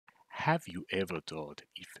Have you ever thought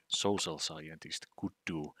if social scientists could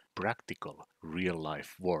do practical real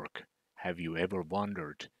life work? Have you ever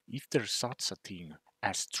wondered if there's such a thing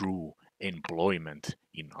as true employment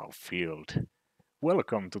in our field?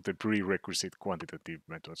 Welcome to the prerequisite quantitative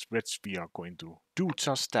methods, which we are going to do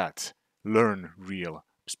just that. Learn real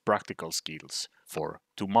practical skills for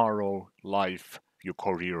tomorrow, life, your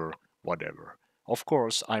career, whatever. Of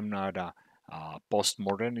course, I'm not a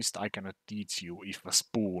postmodernist. I cannot teach you if a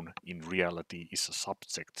spoon in reality is a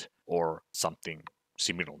subject or something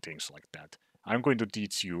similar things like that. I'm going to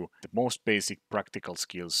teach you the most basic practical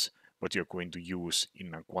skills what you're going to use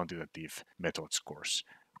in a quantitative methods course.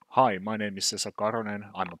 Hi, my name is Karonen.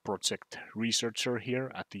 I'm a project researcher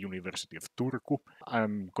here at the University of Turku.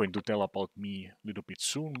 I'm going to tell about me a little bit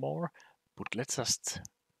soon more, but let's just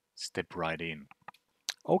step right in.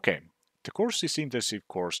 Okay, the course is intensive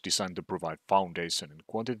course designed to provide foundation in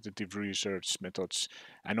quantitative research methods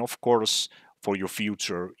and of course for your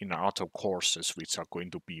future in other courses which are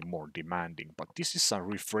going to be more demanding. But this is a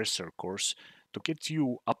refresher course to get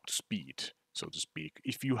you up to speed, so to speak.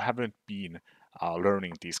 If you haven't been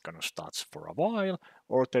learning these kind of stuff for a while,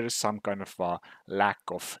 or there is some kind of lack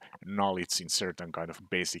of knowledge in certain kind of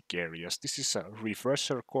basic areas, this is a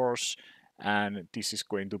refresher course, and this is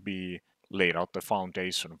going to be laid out the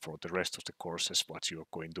foundation for the rest of the courses what you're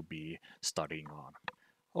going to be studying on.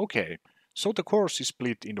 Okay, so the course is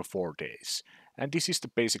split into 4 days, and this is the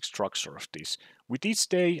basic structure of this. With each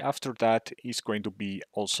day after that is going to be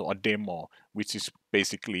also a demo, which is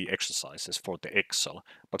basically exercises for the Excel.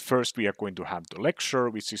 But first we are going to have the lecture,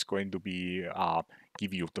 which is going to be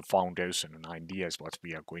give you the foundation and ideas what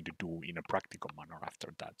we are going to do in a practical manner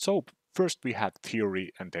after that. So first we have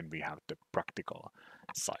theory, and then we have the practical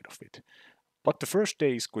side of it. But the first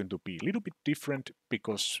day is going to be a little bit different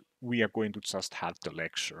because we are going to just have the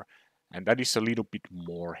lecture. And that is a little bit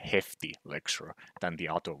more hefty lecture than the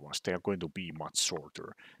other ones. They are going to be much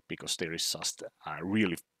shorter because there is just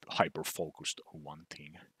really hyper focused on one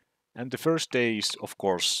thing. And the first day is, of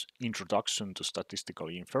course, introduction to statistical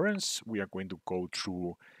inference. We are going to go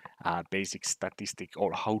through basic statistic,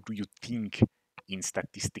 or how do you think in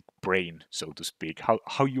statistic brain, so to speak,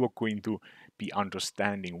 how you are going to be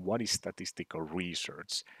understanding what is statistical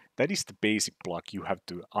research. That is the basic block you have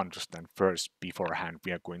to understand first beforehand.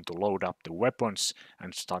 We are going to load up the weapons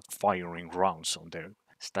and start firing rounds on the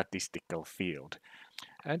statistical field.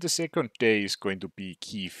 And the second day is going to be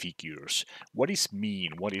key figures. What is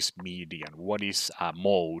mean? What is median? What is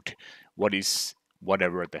mode? What is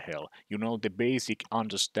whatever the hell? You know, the basic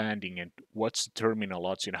understanding and what's the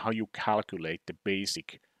terminology and how you calculate the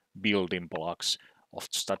basic building blocks of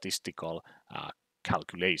statistical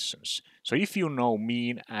calculations. So if you know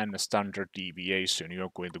mean and standard deviation,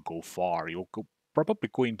 you're going to go far. You're probably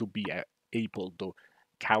going to be able to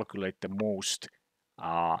calculate the most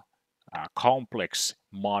complex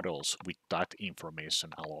models with that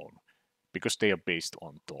information alone because they are based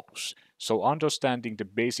on those. So understanding the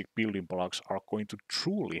basic building blocks are going to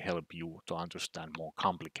truly help you to understand more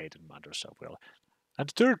complicated matters as well. And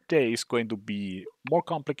the third day is going to be more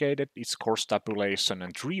complicated. It's cross tabulation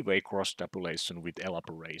and three-way cross tabulation with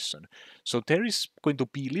elaboration. So there is going to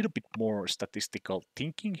be a little bit more statistical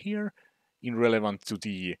thinking here in relevant to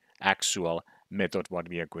the actual method what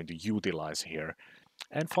we are going to utilize here.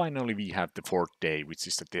 And finally, we have the fourth day, which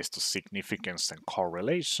is the test of significance and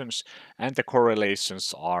correlations. And the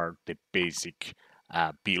correlations are the basic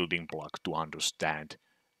building block to understand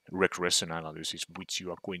regression analysis, which you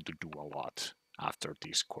are going to do a lot after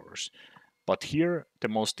this course. But here, the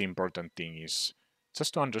most important thing is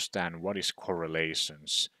just to understand what is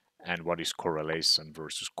correlations and what is correlation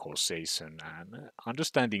versus causation, and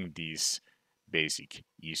understanding these basic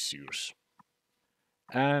issues.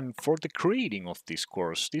 And for the grading of this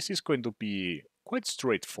course, this is going to be quite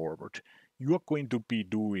straightforward. You are going to be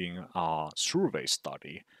doing a survey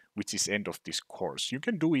study, which is end of this course. You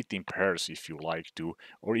can do it in pairs if you like to,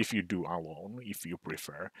 or if you do alone, if you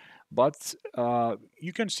prefer. But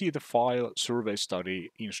you can see the file survey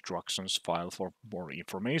study instructions file for more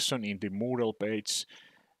information in the Moodle page.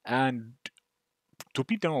 And to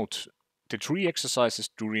be noted, the three exercises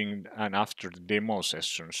during and after the demo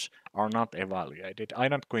sessions are not evaluated.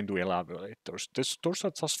 I'm not going to elaborate those. Those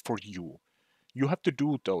are just for you. You have to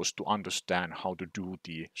do those to understand how to do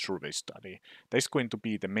the survey study. That's going to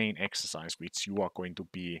be the main exercise which you are going to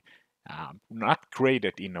be not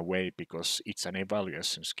graded in a way because it's an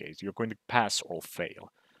evaluation case. You're going to pass or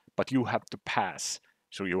fail, but you have to pass.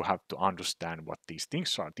 So you have to understand what these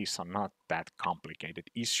things are. These are not that complicated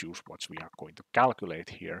issues what we are going to calculate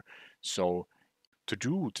here. So to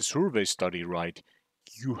do the survey study right,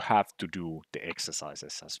 you have to do the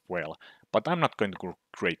exercises as well. But I'm not going to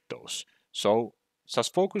create those. So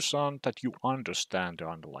just focus on that you understand the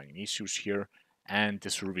underlying issues here, and the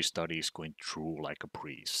survey study is going through like a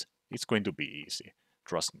breeze. It's going to be easy,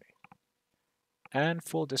 trust me. And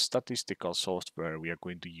for the statistical software, we are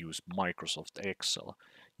going to use Microsoft Excel.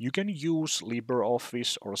 You can use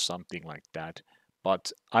LibreOffice or something like that,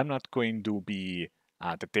 but I'm not going to be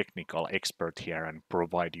the technical expert here and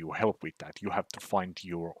provide you help with that. You have to find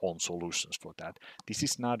your own solutions for that. This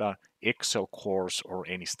is not a Excel course or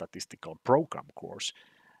any statistical program course.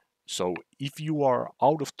 So if you are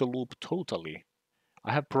out of the loop totally,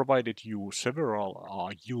 I have provided you several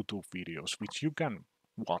YouTube videos which you can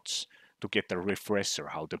watch to get a refresher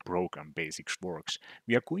how the program basics works.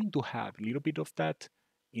 We are going to have a little bit of that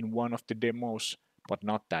in one of the demos, but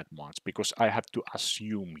not that much because I have to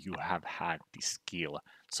assume you have had this skill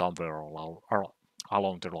somewhere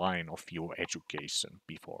along the line of your education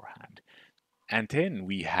beforehand. And then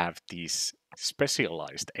we have this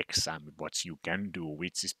specialized exam, what you can do,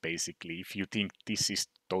 which is basically if you think this is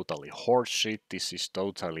totally horseshit, this is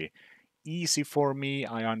totally easy for me,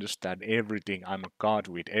 I understand everything, I'm a god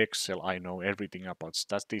with Excel, I know everything about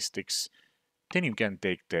statistics, then you can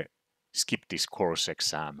take the skip this course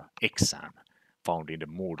exam found in the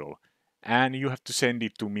Moodle. And you have to send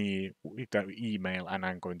it to me with an email, and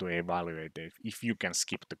I'm going to evaluate it if you can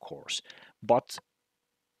skip the course. But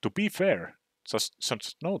to be fair, just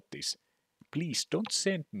note this. Please don't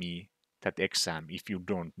send me that exam if you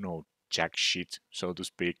don't know jack shit, so to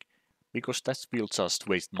speak, because that will just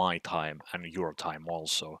waste my time and your time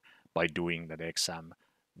also by doing that exam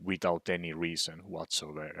without any reason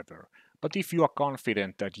whatsoever. But if you are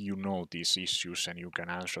confident that you know these issues and you can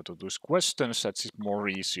answer to those questions, that's more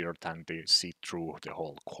easier than to sit through the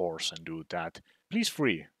whole course and do that. Please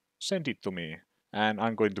free, send it to me and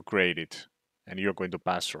I'm going to grade it and you're going to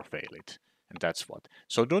pass or fail it. And that's what.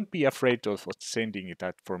 So don't be afraid of sending it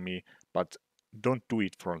out for me, but don't do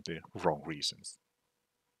it for the wrong reasons.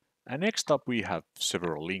 And next up we have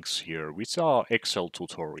several links here, which are Excel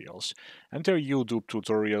tutorials. And they're YouTube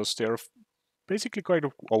tutorials, they're basically kind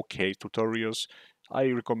of okay tutorials. I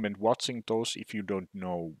recommend watching those if you don't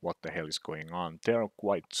know what the hell is going on. They're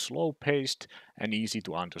quite slow paced and easy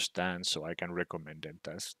to understand, so I can recommend them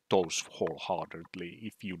as those wholeheartedly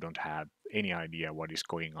if you don't have any idea what is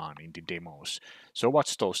going on in the demos. So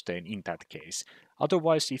watch those then in that case.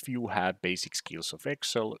 Otherwise, if you have basic skills of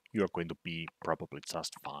Excel, you're going to be probably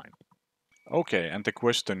just fine. Okay, and the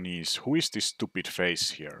question is, who is this stupid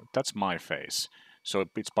face here? That's my face, so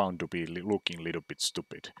it's bound to be looking a little bit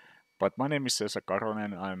stupid. But my name is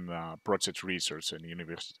Karonen, I'm a project researcher in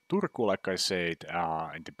University of Turku, like I said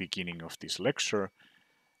in the beginning of this lecture.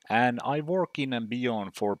 And I work in a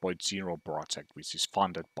Beyond 4.0 project, which is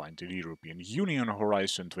funded by the European Union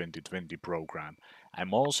Horizon 2020 program.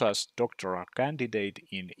 I'm also a doctoral candidate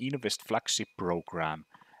in Invest flagship program,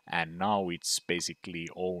 and now it's basically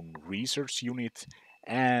own research unit.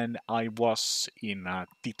 And I was in a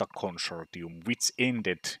TITA consortium, which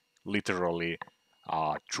ended literally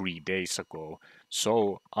 3 days ago.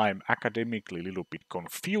 So I'm academically a little bit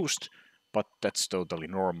confused, but that's totally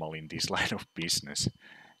normal in this line of business.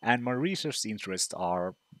 And my research interests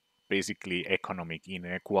are basically economic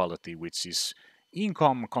inequality, which is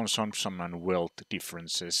income, consumption, and wealth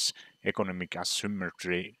differences, economic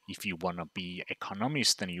asymmetry, if you want to be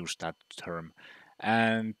economist and use that term.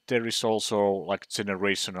 And there is also like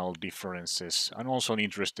generational differences, and also an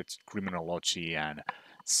interest in criminology and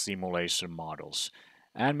simulation models.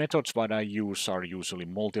 And methods that I use are usually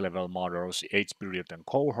multi-level models, age period and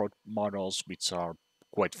cohort models, which are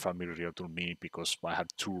quite familiar to me because I have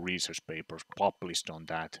 2 research papers published on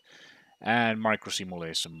that, and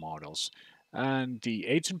microsimulation models. And the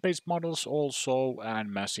agent-based models also,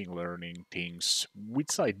 and machine learning things,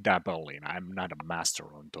 which I dabble in. I'm not a master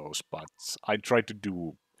on those, but I try to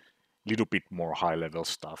do a little bit more high-level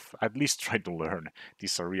stuff. At least try to learn.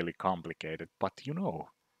 These are really complicated, but you're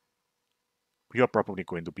probably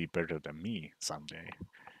going to be better than me someday.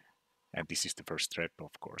 And this is the first step,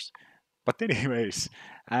 of course. But anyways,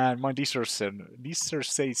 and my dissertation,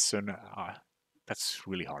 that's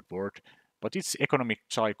really hard word, but it's economic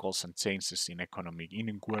cycles and changes in economic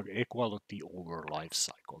inequality over life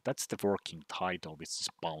cycle. That's the working title, which is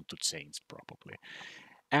bound to change probably.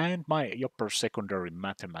 And my upper secondary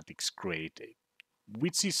mathematics grade,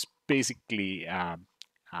 which is basically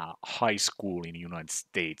high school in the United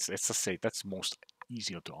States. Let's just say that's most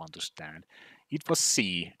easier to understand. It was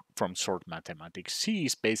C from short mathematics. C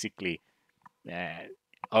is basically uh,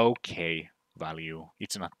 okay value.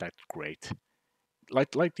 It's not that great.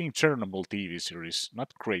 Like the Chernobyl TV series,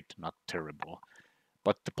 not great, not terrible.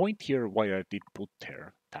 But the point here, why I did put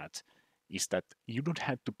there that, is that you don't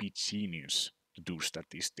have to be genius to do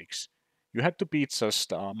statistics. You have to be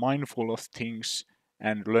just mindful of things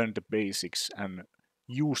and learn the basics and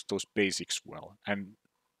use those basics well. And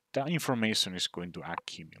the information is going to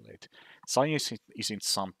accumulate. Science isn't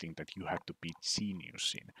something that you have to be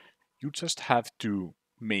genius in. You just have to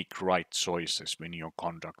make right choices when you're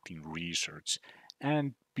conducting research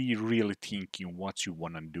and be really thinking what you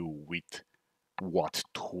want to do with what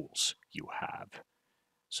tools you have.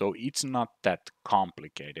 So it's not that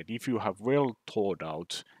complicated. If you have well thought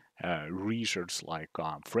out research like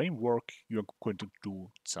framework, you're going to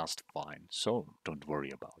do just fine. So don't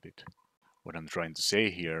worry about it. What I'm trying to say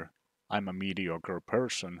here, I'm a mediocre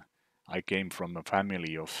person. I came from a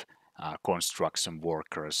family of construction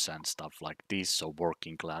workers and stuff like this, so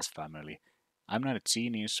working class family. I'm not a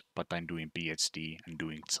genius, but I'm doing PhD and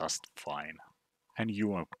doing just fine. And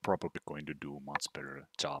you are probably going to do much better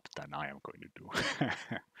job than I am going to do.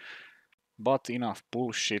 But enough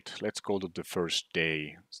bullshit, let's go to the first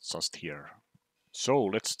day just here. So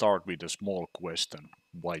let's start with a small question.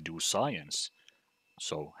 Why do science?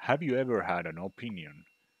 So, have you ever had an opinion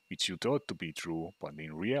which you thought to be true but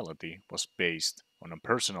in reality was based on a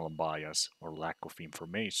personal bias or lack of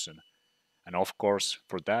information? And of course,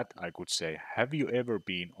 for that, I could say, have you ever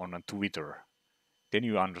been on a Twitter? Then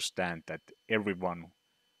you understand that everyone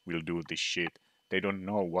will do this shit. They don't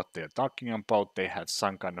know what they're talking about. They have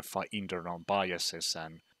some kind of internal biases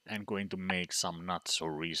and going to make some not so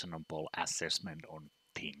reasonable assessment on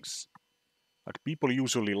things. But people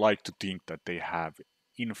usually like to think that they have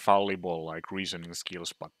infallible like reasoning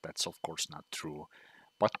skills, but that's of course not true.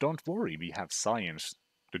 But don't worry, we have science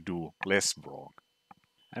to do less wrong.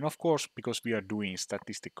 And of course, because we are doing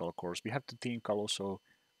statistical course, we have to think also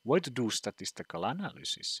why to do statistical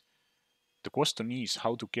analysis. The question is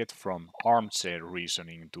how to get from armchair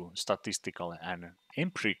reasoning to statistical and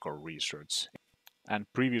empirical research.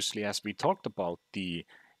 And previously, as we talked about the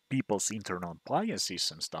people's internal biases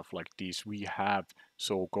and stuff like this, we have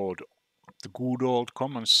so-called the good old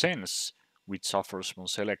common sense, which suffers from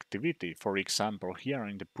selectivity. For example, here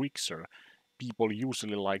in the Brixer, people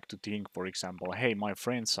usually like to think, for example, hey, my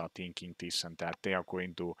friends are thinking this and that. They are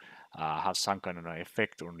going to have some kind of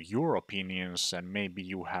effect on your opinions, and maybe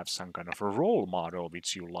you have some kind of a role model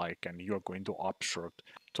which you like, and you're going to absorb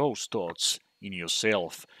those thoughts in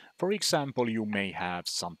yourself. For example, you may have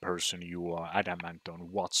some person you are adamant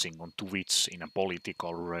on watching on Twitch in a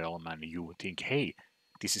political realm, and you think, hey,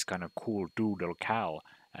 this is kind of cool doodle cow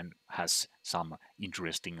and has some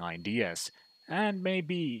interesting ideas, and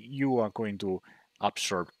maybe you are going to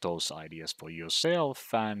absorb those ideas for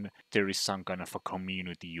yourself, and there is some kind of a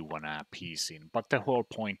community you want to appease in. But the whole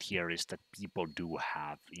point here is that people do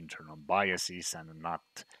have internal biases and not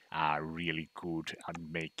really good at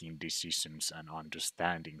making decisions and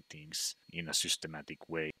understanding things in a systematic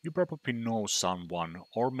way. You probably know someone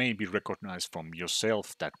or maybe recognize from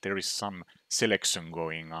yourself that there is some selection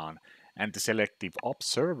going on, and the selective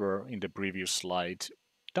observer in the previous slide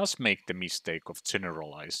does make the mistake of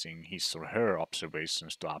generalizing his or her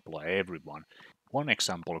observations to apply everyone. One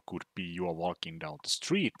example could be you are walking down the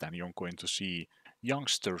street and you're going to see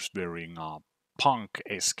youngsters wearing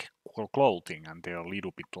punk-esque clothing and they're a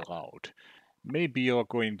little bit loud. Maybe you're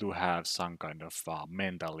going to have some kind of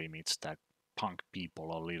mental image that punk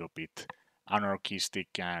people are a little bit anarchistic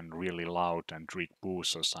and really loud and drink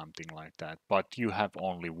booze or something like that. But you have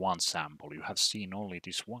only one sample, you have seen only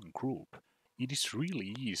this one group. It is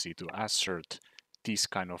really easy to assert this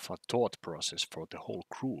kind of a thought process for the whole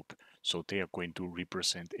group. So they are going to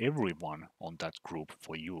represent everyone on that group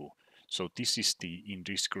for you. So this is the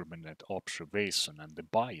indiscriminate observation and the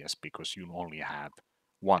bias because you only have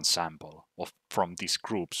one sample of from this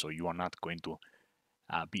group, so you are not going to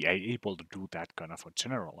be able to do that kind of a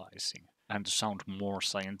generalizing. And to sound more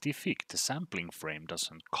scientific, the sampling frame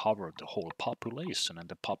doesn't cover the whole population, and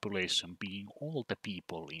the population being all the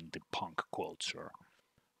people in the punk culture.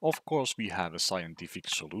 Of course, we have a scientific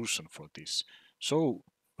solution for this. So,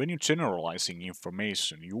 when you're generalizing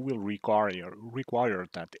information, you will require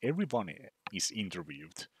that everyone is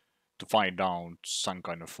interviewed to find out some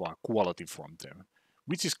kind of quality from them,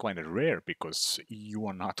 which is quite rare because you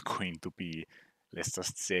are not going to be, let's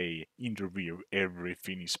just say, interview every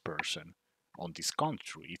Finnish person on this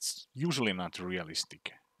country. It's usually not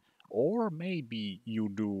realistic. Or maybe you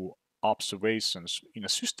do observations in a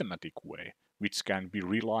systematic way, which can be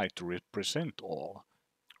relied to represent all.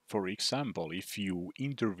 For example, if you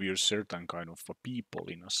interview certain kind of people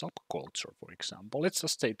in a subculture, for example, let's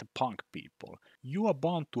just say the punk people, you are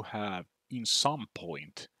bound to have in some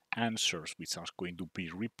point answers which are going to be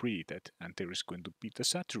repeated, and there is going to be the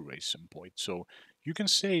saturation point. So you can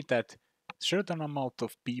say that certain amount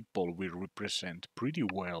of people will represent pretty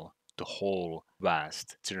well the whole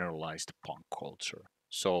vast generalized punk culture.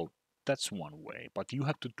 So that's one way, but you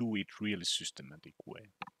have to do it really systematic way.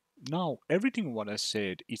 Now, everything what I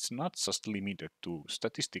said, it's not just limited to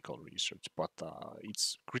statistical research, but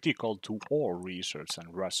it's critical to all research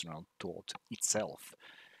and rational thought itself.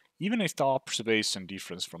 Even if the observation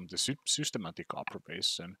differs from the systematic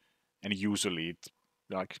observation, and usually it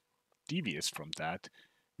like deviates from that,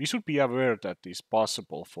 we should be aware that it's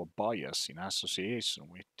possible for bias in association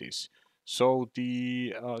with this. So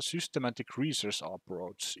the systematic research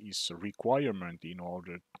approach is a requirement in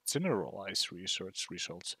order to generalize research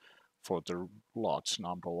results for the large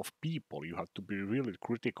number of people. You have to be really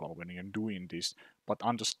critical when you're doing this, but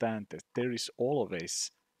understand that there is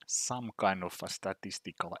always some kind of a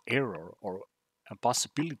statistical error or a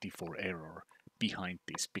possibility for error behind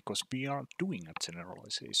this because we are doing a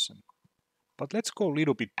generalization. But let's go a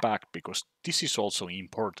little bit back because this is also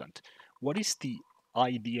important. What is the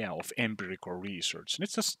idea of empirical research?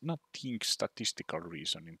 Let's just not think statistical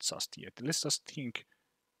reasoning just yet. Let's just think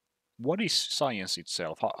what is science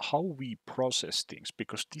itself, how we process things,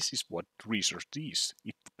 because this is what research is.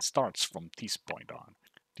 It starts from this point on.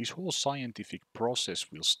 This whole scientific process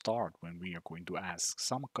will start when we are going to ask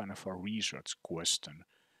some kind of a research question,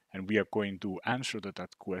 and we are going to answer to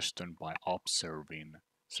that question by observing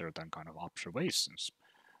certain kind of observations.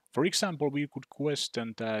 For example, we could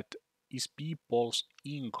question that is people's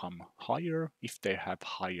income higher if they have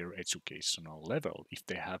higher educational level, if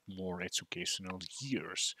they have more educational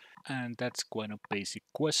years? And that's quite a basic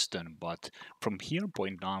question, but from here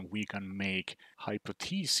point on we can make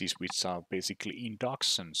hypotheses which are basically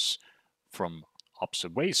inductions from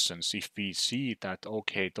observations. If we see that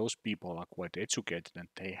okay, those people are quite educated and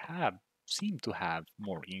they have seem to have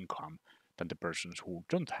more income than the persons who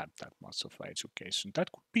don't have that much of education,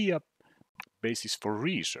 that could be a basis for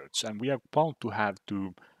research, and we are bound to have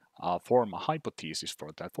to form a hypothesis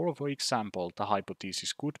for that. For example, the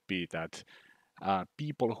hypothesis could be that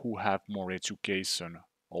people who have more education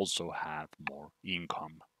also have more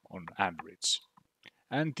income on average.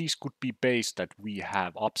 And this could be based that we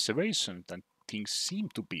have observations that things seem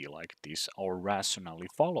to be like this or rationally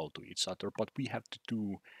follow to each other, but we have to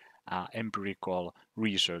do empirical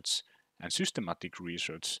research and systematic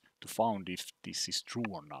research to find if this is true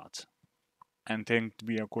or not. And then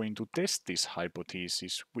we are going to test this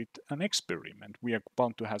hypothesis with an experiment. We are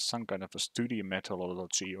bound to have some kind of a study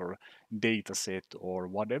methodology or data set or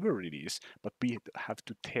whatever it is, but we have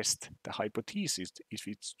to test the hypothesis if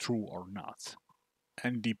it's true or not.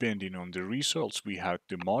 And depending on the results, we have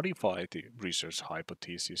to modify the research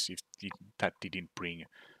hypothesis if that didn't bring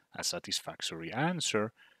a satisfactory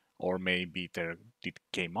answer, or maybe there did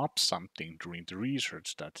came up something during the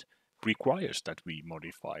research that requires that we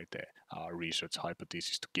modify the research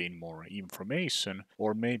hypothesis to gain more information,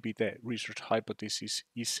 or maybe the research hypothesis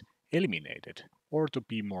is eliminated, or to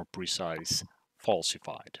be more precise,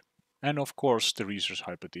 falsified. And of course, the research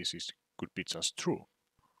hypothesis could be just true.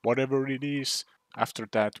 Whatever it is, after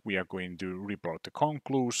that we are going to report the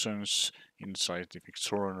conclusions in scientific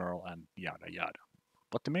journal and yada yada.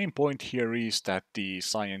 But the main point here is that the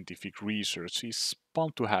scientific research is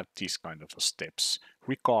bound to have these kind of steps,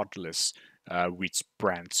 regardless which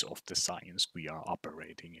branch of the science we are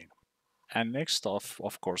operating in. And next off,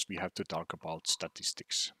 of course, we have to talk about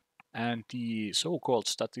statistics. And the so-called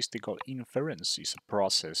statistical inference is a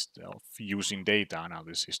process of using data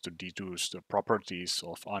analysis to deduce the properties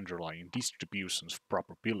of underlying distributions of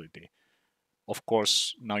probability. Of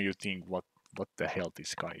course, now you think what the hell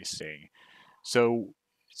this guy is saying. So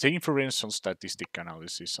the inferential statistic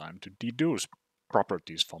analysis aim to deduce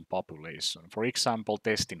properties from population. For example,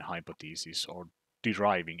 testing hypotheses or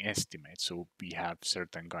deriving estimates. So we have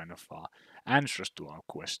certain kind of answers to our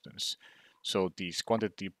questions. So these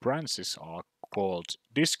quantitative branches are called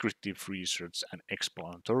descriptive research and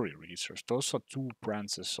explanatory research. Those are two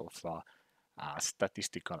branches of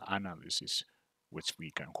statistical analysis, which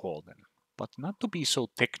we can call them. But not to be so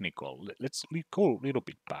technical, let's go a little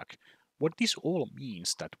bit back. What this all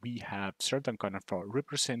means that we have certain kind of a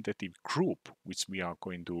representative group which we are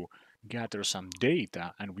going to gather some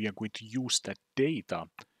data, and we are going to use that data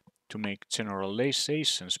to make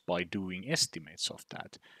generalizations by doing estimates of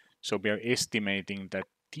that. So we are estimating that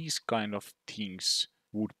these kind of things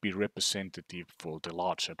would be representative for the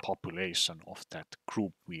larger population of that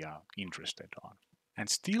group we are interested on. And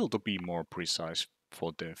still, to be more precise,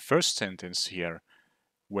 for the first sentence here,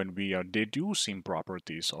 when we are deducing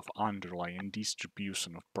properties of underlying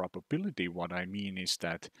distribution of probability, what I mean is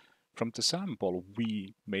that From the sample,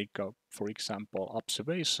 we make a, for example,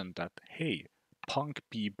 observation that, hey, punk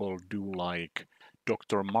people do like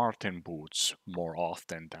Dr. Marten boots more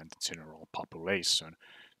often than the general population.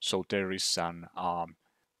 So there is an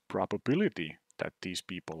probability that these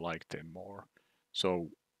people like them more. So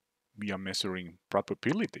we are measuring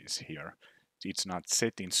probabilities here. It's not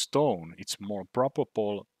set in stone, it's more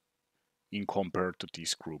probable in compared to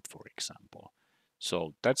this group, for example.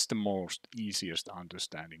 So that's the most easiest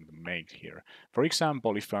understanding to make here. For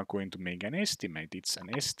example, if I'm going to make an estimate, it's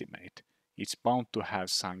an estimate. It's bound to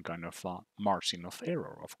have some kind of a margin of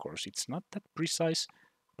error, of course. It's not that precise,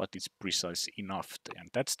 but it's precise enough. And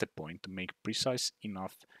that's the point, to make precise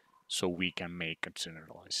enough so we can make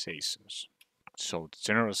generalizations. So the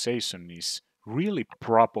generalization is really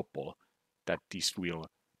probable that this will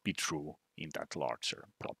be true in that larger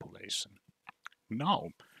population. Now,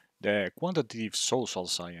 the quantitative social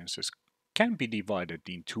sciences can be divided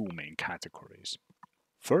in two main categories.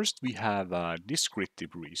 First, we have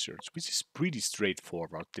descriptive research, which is pretty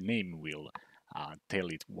straightforward. The name will tell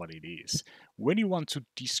it what it is. When you want to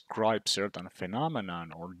describe certain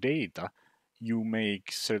phenomenon or data, you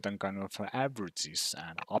make certain kind of averages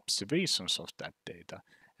and observations of that data.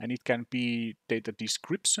 And it can be data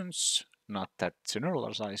descriptions, not that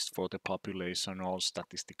generalized for the population, or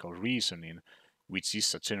statistical reasoning, which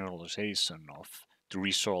is a generalization of the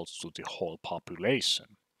results to the whole population.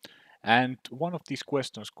 And one of these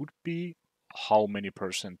questions could be how many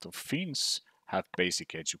percent of Finns have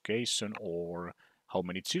basic education, or how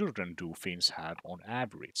many children do Finns have on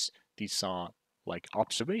average. These are like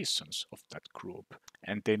observations of that group.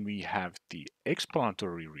 And then we have the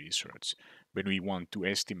explanatory research, when we want to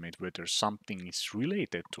estimate whether something is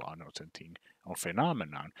related to another thing or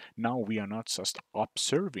phenomenon. Now we are not just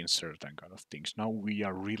observing certain kind of things, now we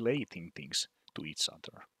are relating things to each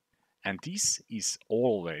other. And this is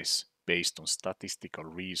always based on statistical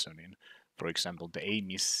reasoning. For example, the aim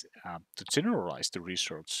is to generalize the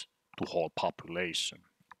research to whole population.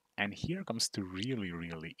 And here comes the really,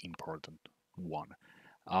 really important one.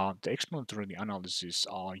 The explanatory analysis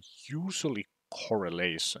are usually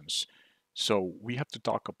correlations. So we have to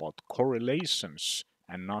talk about correlations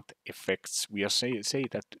and not effects. We are say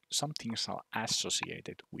that some things are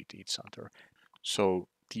associated with each other. So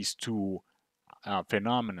these two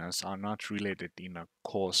phenomena are not related in a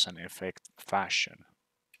cause and effect fashion.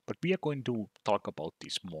 But we are going to talk about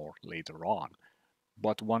this more later on.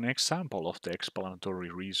 But one example of the explanatory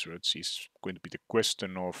research is going to be the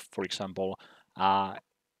question of, for example, uh,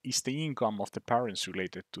 is the income of the parents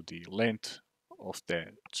related to the length of the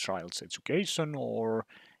child's education, or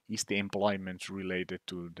is the employment related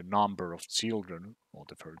to the number of children or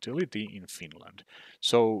the fertility in Finland?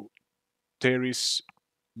 So there is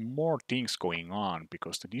more things going on,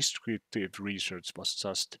 because the descriptive research was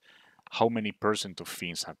just how many percent of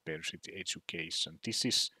Finns have basic education. This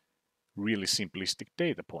is really simplistic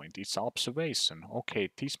data point. It's observation. Okay,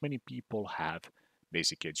 these many people have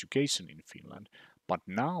basic education in Finland. But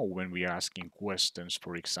now when we are asking questions,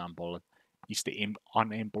 for example, is the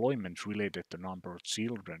unemployment related to number of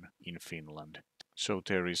children in Finland? So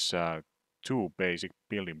there is two basic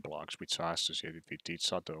building blocks which are associated with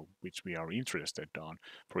each other, which we are interested on.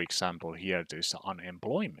 For example, here there's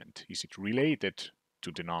unemployment. Is it related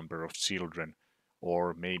to the number of children,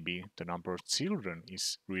 or maybe the number of children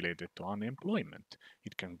is related to unemployment?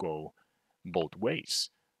 It can go both ways.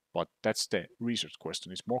 But that's the research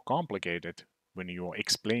question. It's more complicated when you're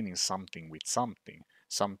explaining something with something.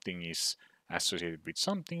 Something is associated with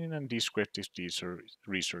something, and descriptive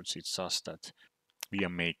research is just that we are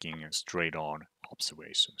making straight on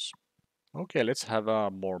observations. Okay, let's have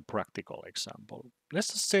a more practical example.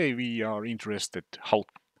 Let's just say we are interested how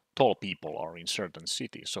tall people are in certain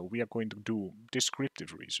cities, so we are going to do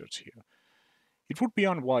descriptive research here. It would be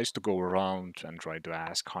unwise to go around and try to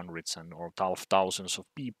ask hundreds and or thousands of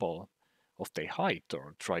people of their height,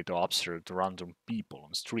 or try to observe the random people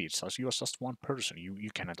on streets, as you are just one person. You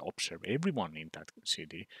cannot observe everyone in that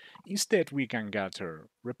city. Instead, we can gather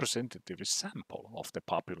representative sample of the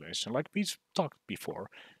population. Like we talked before,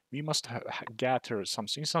 we must gather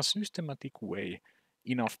something in some systematic way,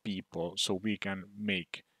 enough people, so we can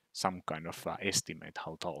make some kind of estimate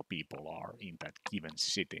how tall people are in that given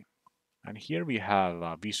city. And here we have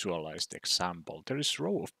a visualized example. There is a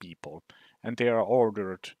row of people, and they are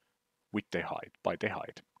ordered with the height, by the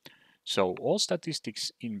height. So all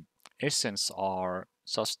statistics in essence are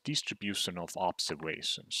just distribution of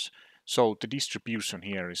observations. So the distribution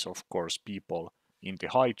here is of course people in the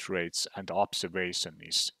height rates, and the observation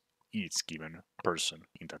is each given person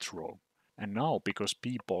in that row. And now, because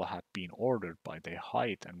people have been ordered by their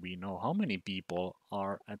height and we know how many people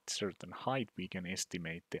are at certain height, we can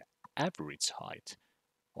estimate the average height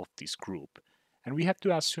of this group. And we have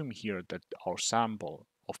to assume here that our sample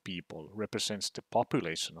of people represents the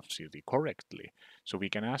population of city correctly. So we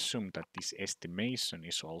can assume that this estimation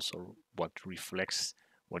is also what reflects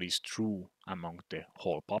what is true among the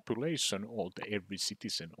whole population or the every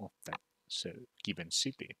citizen of that given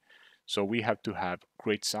city. So we have to have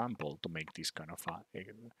great sample to make this kind of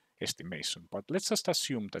estimation. But let's just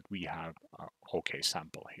assume that we have a okay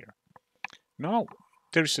sample here. Now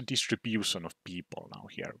there is a distribution of people now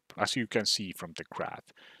here, as you can see from the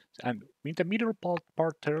graph. And in the middle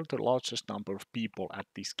part there, the largest number of people at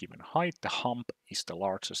this given height, the hump is the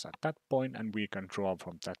largest at that point, and we can draw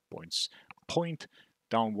from that point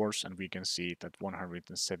downwards, and we can see that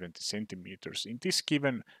 170 centimeters in this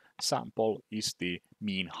given sample is the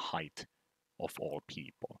mean height of all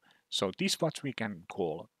people. So this what we can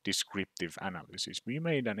call descriptive analysis. We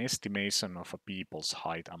made an estimation of a people's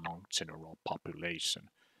height among general population.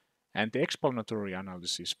 And the explanatory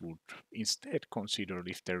analysis would instead consider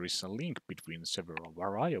if there is a link between several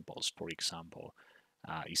variables. For example,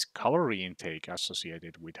 is calorie intake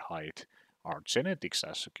associated with height? Are genetics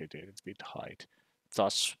associated with height?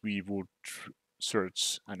 Thus, we would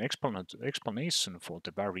search an explanation for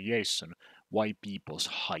the variation why people's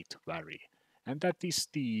height vary. And that is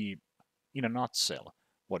the, in a nutshell,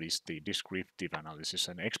 what is the descriptive analysis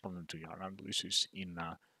and explanatory analysis in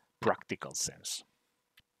a practical sense.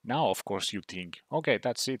 Now, of course, you think, okay,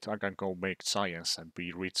 that's it, I can go make science and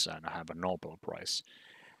be rich and have a Nobel Prize.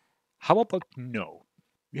 How about no?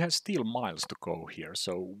 We have still miles to go here,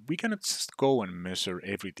 so we cannot just go and measure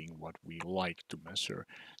everything what we like to measure.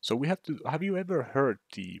 So we have to, have you ever heard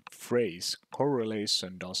the phrase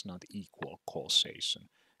correlation does not equal causation?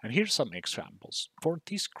 And here's some examples. For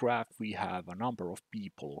this graph, we have a number of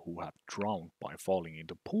people who have drowned by falling in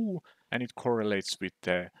the pool, and it correlates with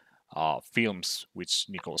the films which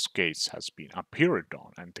Nicolas Cage has been appeared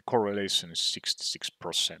on, and the correlation is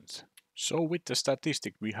 66%. So with the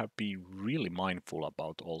statistic, we have to be really mindful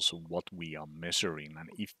about also what we are measuring and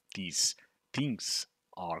if these things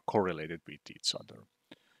are correlated with each other.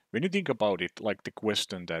 When you think about it, like the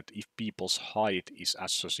question that if people's height is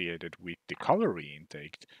associated with the calorie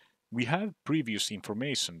intake, we have previous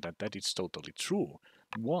information that that is totally true.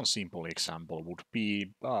 One simple example would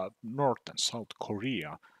be North and South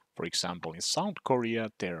Korea. For example, in South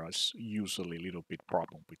Korea, there is usually a little bit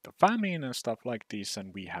problem with the famine and stuff like this,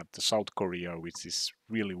 and we have the South Korea, which is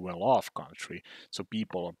really well-off country. So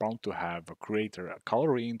people are bound to have a greater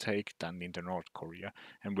calorie intake than in the North Korea.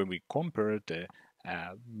 And when we compare the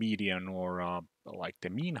median or like the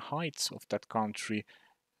mean heights of that country,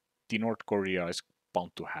 the North Korea is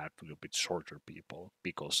bound to have a little bit shorter people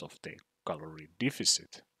because of the calorie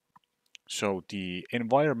deficit. So the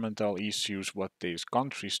environmental issues what these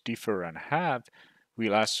countries differ and have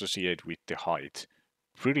will associate with the height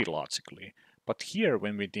pretty logically. But here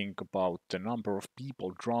when we think about the number of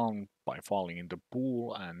people drowned by falling in the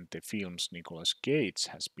pool and the films Nicolas Cage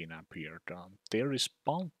has been appeared on, there is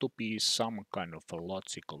bound to be some kind of a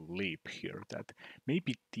logical leap here that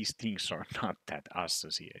maybe these things are not that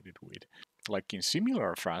associated with. Like in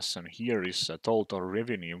similar fashion, here is a total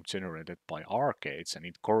revenue generated by arcades, and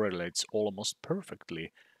it correlates almost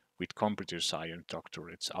perfectly with computer science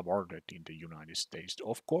doctorates awarded in the United States.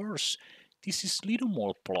 Of course, this is little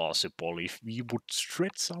more plausible if we would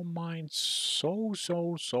stretch our minds so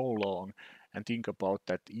long and think about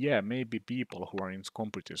that, yeah, maybe people who are in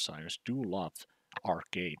computer science do love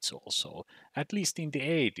arcades also. At least in the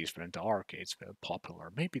 80s when the arcades were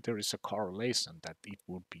popular, maybe there is a correlation that it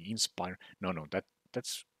would be inspired. No,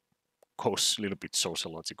 that's goes a little bit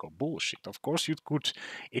sociological bullshit. Of course, you could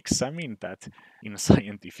examine that in a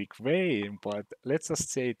scientific way, but let's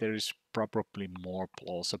just say there is probably more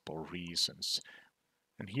plausible reasons.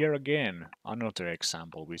 And here again, another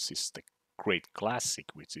example, which is the great classic,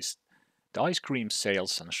 which is the ice cream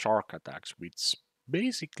sales and shark attacks, which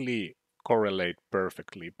basically correlate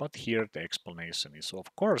perfectly. But here the explanation is,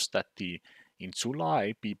 of course, that in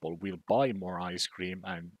July people will buy more ice cream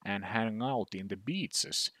and hang out in the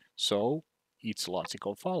beaches. So it's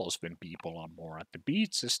logical follows when people are more at the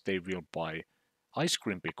beaches, they will buy ice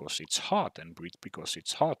cream because it's hot, and because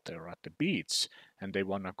it's hot they're at the beach and they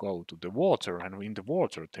want to go to the water, and in the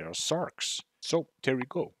water there are sharks. So there we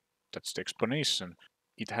go. That's the explanation.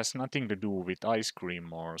 It has nothing to do with ice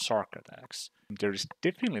cream or shark attacks. There is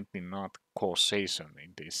definitely not causation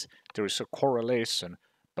in this. There is a correlation,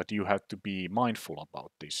 but you have to be mindful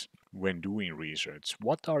about this when doing research.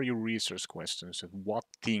 What are your research questions and what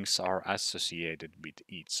things are associated with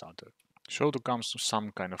each other? So to come to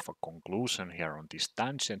some kind of a conclusion here on this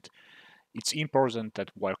tangent, it's important that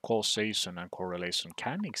while causation and correlation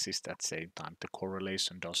can exist at the same time, the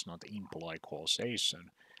correlation does not imply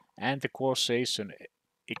causation. And the causation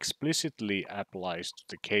explicitly applies to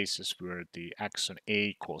the cases where the action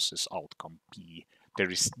A causes outcome B. There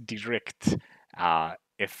is direct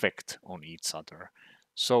effect on each other.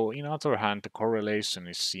 So, in other hand, the correlation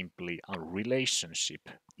is simply a relationship.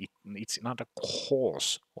 It's not a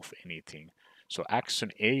cause of anything. So,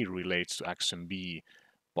 action A relates to action B,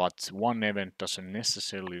 but one event doesn't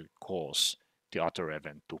necessarily cause the other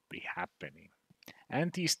event to be happening.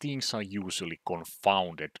 And these things are usually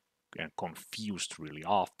confounded and confused really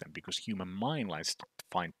often because human mind likes to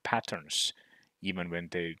find patterns even when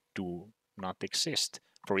they do not exist.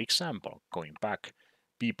 For example, going back,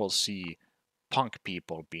 people see punk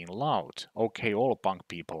people being loud. Okay, all punk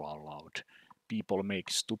people are loud. People make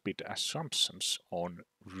stupid assumptions on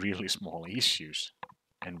really small issues.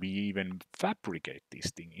 And we even fabricate this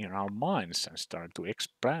thing in our minds and start to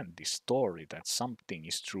expand this story that something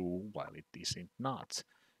is true while it isn't not.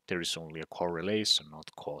 There is only a correlation,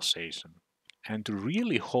 not causation. And to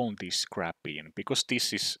really hone this crap in, because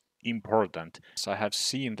this is important, so I have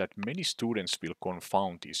seen that many students will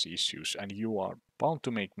confound these issues, and you are bound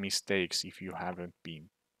to make mistakes if you haven't been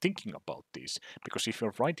thinking about this. Because if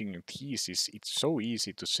you're writing a thesis, it's so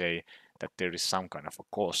easy to say that there is some kind of a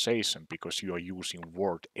causation because you are using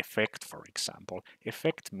word effect, for example.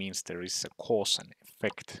 Effect means there is a cause and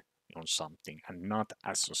effect on something and not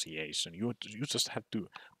association. You just have to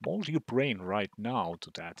mold your brain right now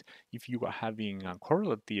to that. If you are having a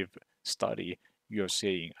correlative study, you're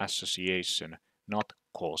saying association, not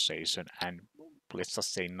causation, and let's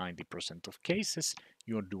just say 90% of cases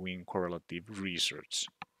you're doing correlative research.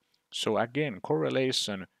 So again,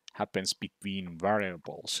 correlation happens between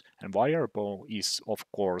variables, and variable is of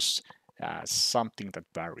course something that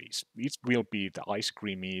varies. It will be the ice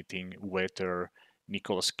cream eating, weather,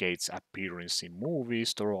 Nicolas Cage's appearance in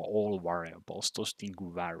movies. Those are all variables. Those things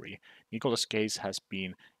vary. Nicolas Cage has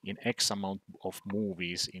been in X amount of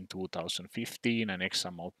movies in 2015 and X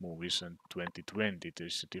amount of movies in 2020.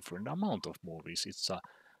 There's a different amount of movies. It's a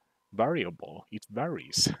variable. It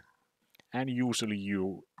varies. And usually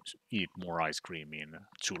you eat more ice cream in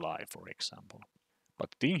July, for example.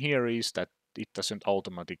 But the thing here is that it doesn't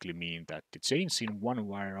automatically mean that the change in one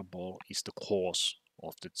variable is the cause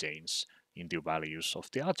of the change in the values of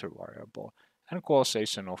the other variable. And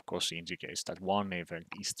causation, of course, indicates that one event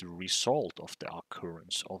is the result of the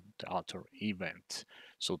occurrence of the other event.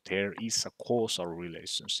 So there is a causal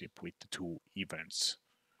relationship with the two events.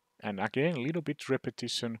 And again, a little bit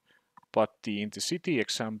repetition, but in the city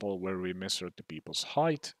example where we measured the people's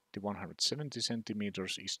height, the 170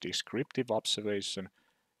 centimeters is descriptive observation,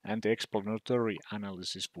 and the explanatory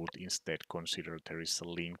analysis would instead consider there is a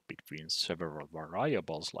link between several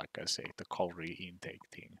variables, like I say, the calorie intake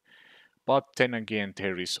thing. But then again,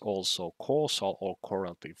 there is also causal or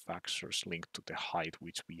correlative factors linked to the height,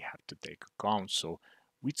 which we have to take account. So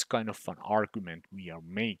which kind of an argument we are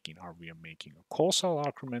making? Are we making a causal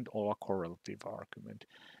argument or a correlative argument?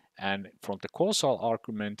 And from the causal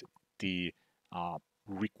argument, the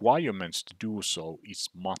requirements to do so is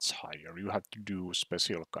much higher. You have to do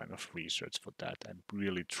special kind of research for that and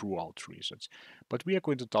really throughout research. But we are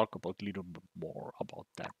going to talk about a little bit more about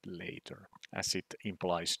that later, as it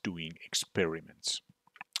implies doing experiments.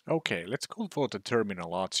 Okay, let's go for the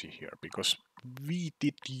terminology here, because we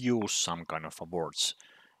did use some kind of words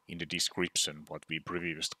in the description what we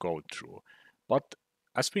previously go through. But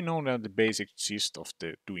as we know now the basic gist of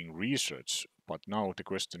the doing research, but now the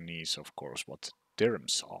question is of course what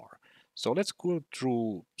terms are. So let's go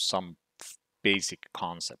through some basic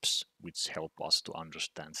concepts which help us to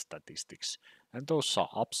understand statistics. And those are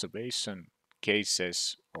observation,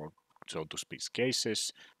 cases, or so to speak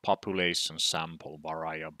cases, population, sample,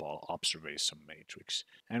 variable, observation matrix.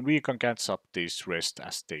 And we can catch up these rest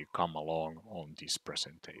as they come along on these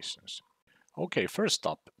presentations. Okay, first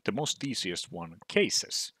up, the most easiest one,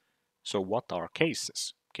 cases. So what are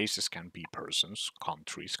cases? Cases can be persons,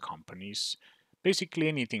 countries, companies, basically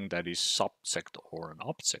anything that is subject or an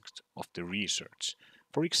object of the research.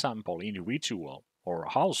 For example, individual or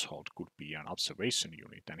household could be an observation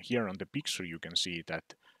unit. And here on the picture you can see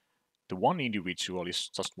that the one individual is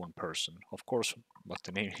just one person, of course, what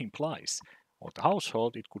the name implies. Or the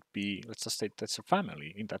household, it could be, let's just say that's a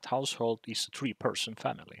family. In that household is a three-person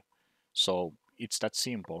family. So it's that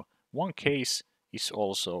simple. One case is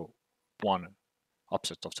also one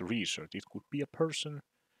object of the research. It could be a person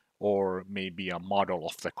or maybe a model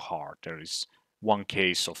of the car. There is one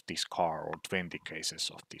case of this car or 20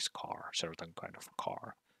 cases of this car, certain kind of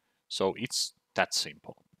car. So it's that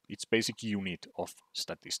simple. It's basic unit of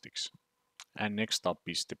statistics. And next up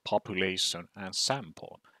is the population and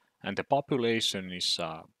sample. And the population is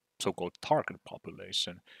a so-called target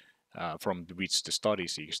population from which the study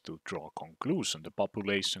seeks to draw a conclusion. The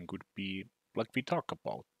population could be, like we talk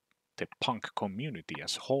about, the punk community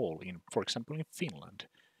as whole in, for example, in Finland.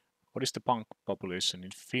 What is the punk population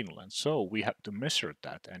in Finland? So we have to measure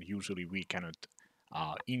that, and usually we cannot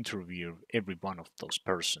interview every one of those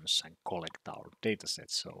persons and collect our data set.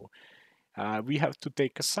 So we have to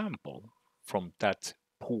take a sample from that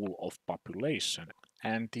pool of population,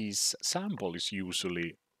 and this sample is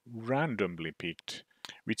usually randomly picked,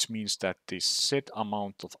 which means that the set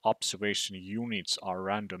amount of observation units are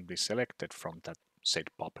randomly selected from that said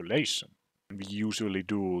population. We usually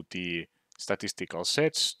do the statistical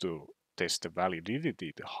sets to test the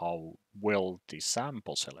validity, how well the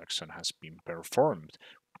sample selection has been performed.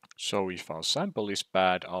 So if our sample is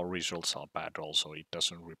bad, our results are bad also. It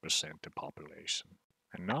doesn't represent the population.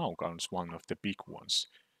 And now comes one of the big ones.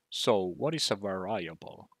 So what is a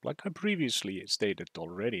variable? Like I previously stated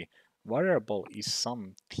already, variable is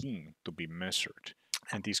something to be measured.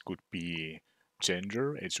 And this could be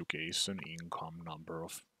gender, education, income, number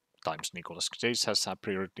of times Nicolas Cage has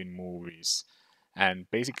appeared in movies.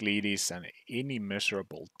 And basically it is any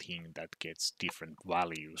measurable thing that gets different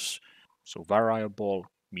values. So variable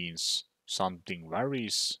means something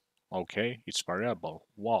varies. Okay, it's variable.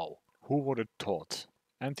 Wow, who would have thought?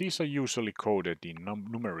 And these are usually coded in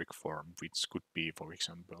numeric form, which could be, for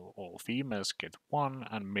example, all females get 1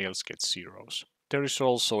 and males get zeros. There is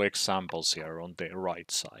also examples here on the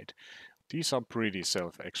right side. These are pretty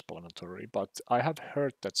self-explanatory, but I have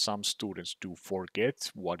heard that some students do forget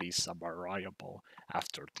what is a variable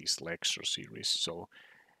after this lecture series, so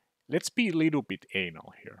let's be a little bit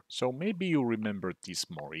anal here. So maybe you remember this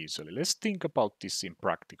more easily. Let's think about this in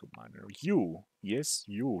practical manner. You, yes,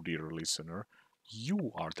 you, dear listener,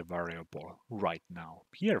 you are the variable right now.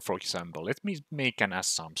 Here, for example, let me make an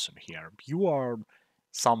assumption here. You are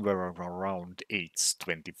somewhere around age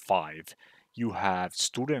 25. You have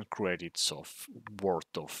student credits of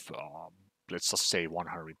worth of, let's just say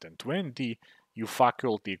 120. Your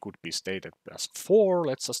faculty could be stated as 4.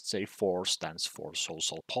 Let's just say 4 stands for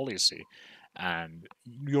social policy. And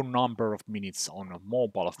your number of minutes on a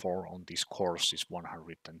mobile phone on this course is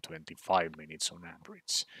 125 minutes on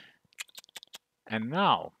average. And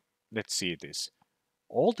now, let's see this.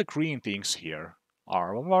 All the green things here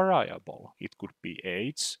are a variable. It could be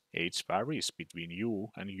age. Age varies between you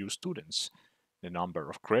and you students. The number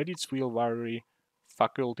of credits will vary.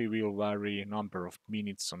 Faculty will vary. Number of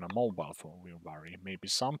minutes on a mobile phone will vary. Maybe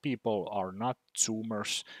some people are not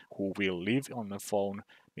Zoomers who will live on a phone.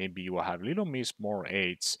 Maybe you have little miss more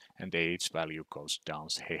age and the age value goes down.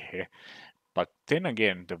 Hehe. But then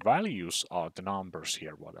again, the values are the numbers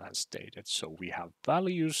here, what I stated. So we have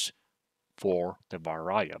values for the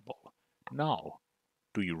variable. Now,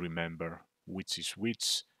 do you remember which is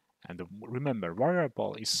which? And remember,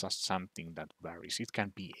 variable is just something that varies. It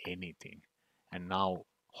can be anything. And now,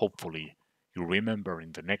 hopefully, you remember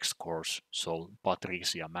in the next course, so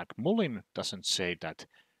Patricia McMullin doesn't say that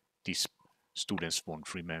these students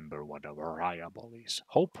won't remember what a variable is.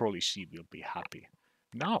 Hopefully, she will be happy.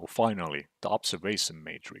 Now, finally, the observation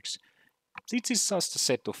matrix. This is just a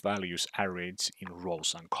set of values arranged in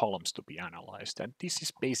rows and columns to be analyzed, and this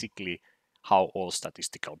is basically how all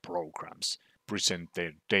statistical programs present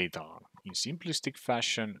their data in simplistic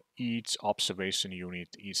fashion. Each observation unit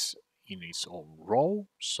is in its own row,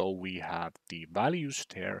 so we have the values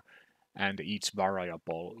there, and each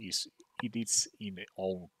variable is in its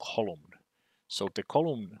own column. So the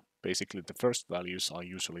column, basically the first values are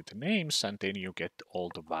usually the names, and then you get all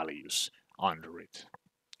the values under it.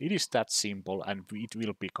 It is that simple, and it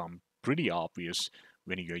will become pretty obvious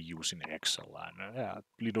when you're using Excel and a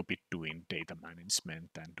little bit doing data management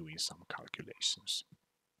and doing some calculations.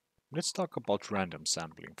 Let's talk about random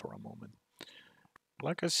sampling for a moment.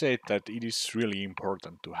 Like I said, that it is really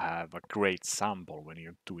important to have a great sample when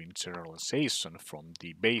you're doing generalization from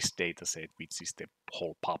the base dataset, which is the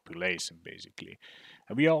whole population basically.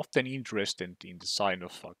 And we are often interested in the sign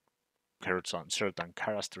of certain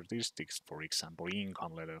characteristics, for example,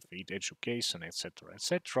 income level, education,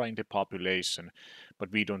 etc., in the population,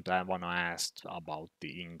 but we don't want to ask about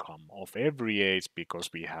the income of every age because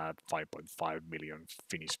we have 5.5 million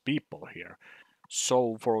Finnish people here.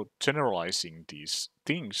 So for generalizing these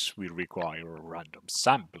things, we require random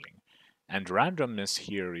sampling. And randomness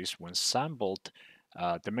here is when sampled,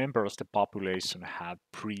 the members of the population have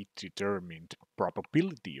predetermined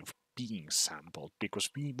probability of being sampled, because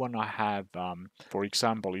we want to have, for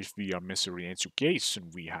example, if we are measuring education,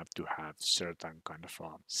 we have to have certain kind of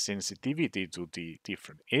sensitivity to the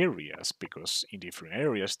different areas, because in different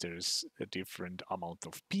areas there's a different amount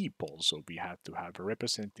of people, so we have to have a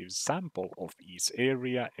representative sample of each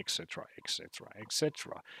area, etc., etc.,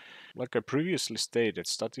 etc. Like I previously stated,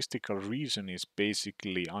 statistical reason is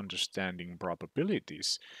basically understanding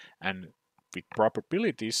probabilities, and with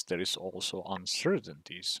probabilities there is also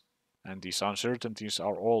uncertainties, and these uncertainties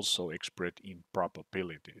are also expressed in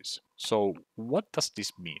probabilities. So what does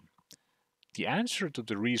this mean? The answer to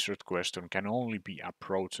the research question can only be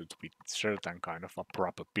approached with certain kind of a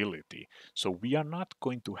probability. So we are not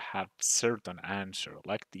going to have certain answer.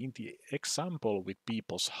 Like in the example with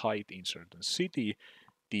people's height in certain city,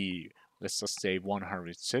 the, let's just say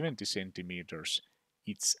 170 centimeters,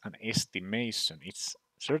 it's an estimation. It's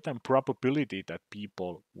certain probability that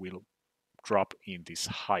people will drop in this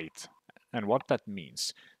height. And what that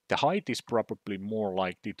means, the height is probably more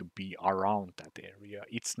likely to be around that area.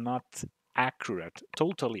 It's not accurate,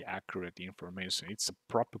 totally accurate information. It's a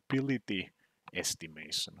probability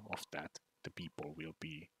estimation of that the people will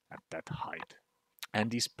be at that height. And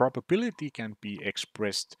this probability can be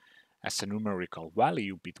expressed as a numerical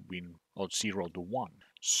value between 0 to 1.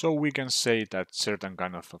 So we can say that certain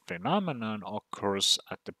kind of a phenomenon occurs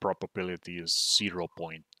at the probability is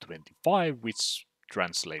 0.25, which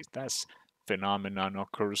translates as phenomenon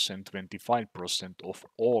occurs in 25% of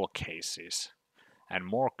all cases. And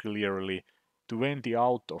more clearly, 20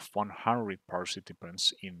 out of 100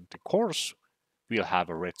 participants in the course will have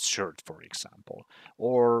a red shirt, for example.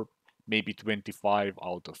 Or maybe 25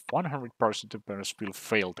 out of 100 participants will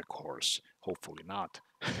fail the course. Hopefully not.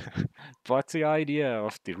 But the idea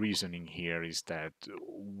of the reasoning here is that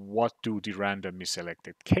what do the randomly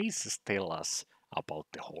selected cases tell us about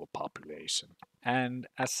the whole population? And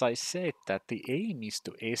as I said, that the aim is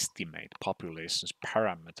to estimate population's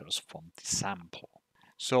parameters from the sample.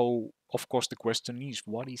 So, of course, the question is,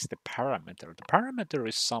 what is the parameter? The parameter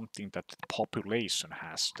is something that the population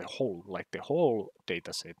has, the whole, like the whole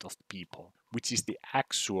data set of people, which is the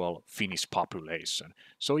actual Finnish population.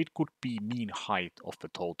 So it could be mean height of the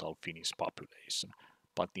total Finnish population.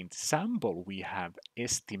 But in the sample, we have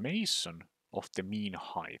estimation of the mean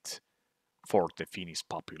height for the Finnish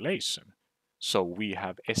population. So we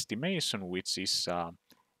have estimation, which is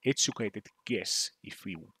educated guess, if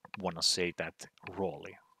we want to say that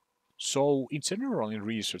rawly. So in general, in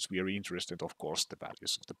research, we are interested, of course, the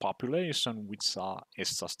values of the population, which are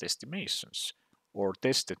as just estimations or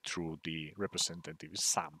tested through the representative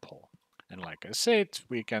sample. And like I said,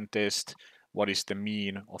 we can test what is the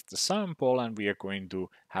mean of the sample, and we are going to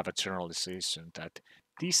have a generalization that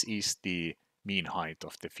this is the mean height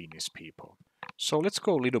of the Finnish people. So let's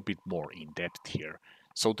go a little bit more in depth here.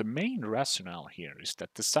 So the main rationale here is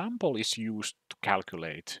that the sample is used to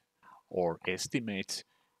calculate or estimate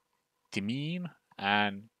the mean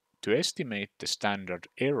and to estimate the standard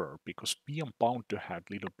error, because we are bound to have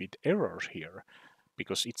little bit errors here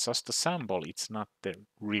because it's just a sample, it's not the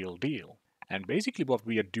real deal. And basically what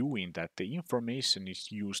we are doing, that the information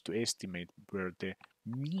is used to estimate where the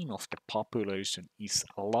mean of the population is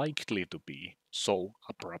likely to be, so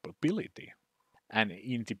a probability. And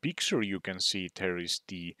in the picture you can see there is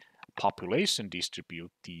the population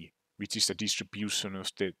distribute, which is the distribution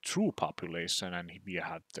of the true population, and we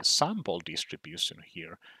have the sample distribution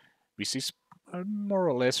here, which is more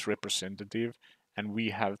or less representative, and we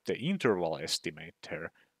have the interval estimate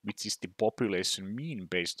there, which is the population mean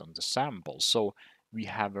based on the sample. So we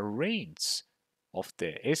have a range of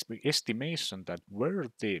the estimation that where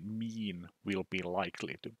the mean will be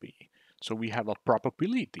likely to be. So we have a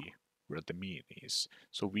probability where the mean is.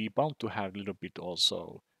 So we bound to have a little bit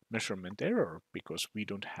also measurement error because we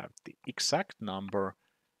don't have the exact number,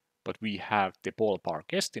 but we have the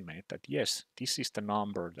ballpark estimate that yes, this is the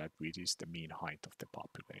number that which is the mean height of the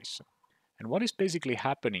population. And what is basically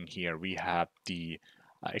happening here, we have the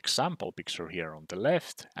example picture here on the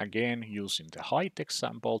left. Again, using the height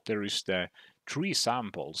example, there is the three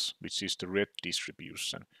samples, which is the red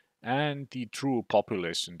distribution, and the true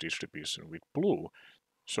population distribution with blue.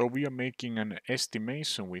 So we are making an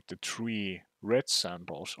estimation with the three red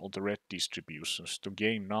samples or the red distributions to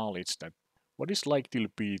gain knowledge that what is likely to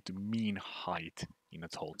be the mean height in a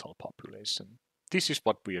total population. This is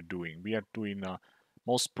what we are doing. We are doing a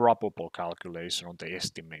most probable calculation on the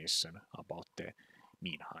estimation about the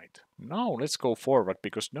mean height. Now let's go forward,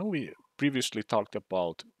 because now we previously talked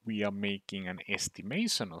about we are making an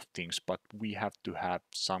estimation of things, but we have to have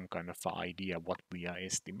some kind of idea what we are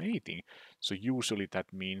estimating. So usually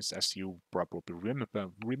that means, as you probably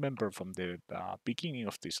remember from the beginning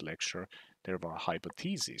of this lecture, there were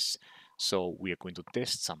hypotheses. So we are going to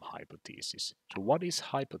test some hypotheses. So what is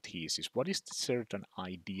hypothesis? What is the certain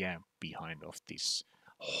idea behind of this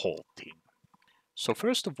whole thing? So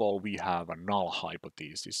first of all, we have a null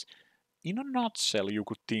hypothesis. In a nutshell, you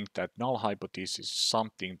could think that null hypothesis is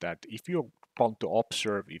something that if you want to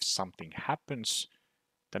observe if something happens,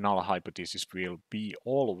 the null hypothesis will be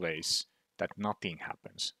always that nothing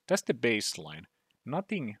happens. That's the baseline.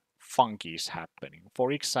 Nothing funky is happening.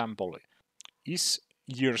 For example, is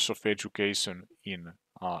years of education in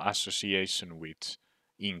association with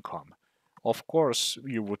income? Of course,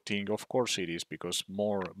 you would think, of course it is, because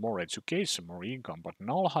more education, more income. But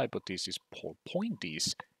null hypothesis whole point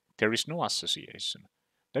is there is no association.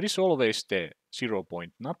 There is always the 0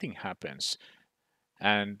 point. Nothing happens.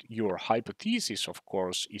 And your hypothesis, of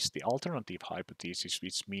course, is the alternative hypothesis,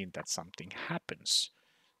 which means that something happens.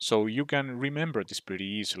 So you can remember this pretty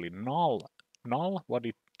easily. Null, what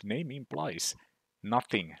the name implies,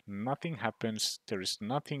 nothing. Nothing happens. There is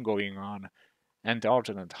nothing going on. And the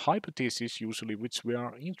alternate hypothesis, usually which we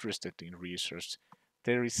are interested in research,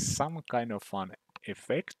 there is some kind of an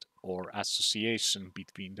effect or association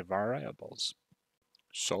between the variables.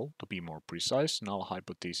 So, to be more precise, null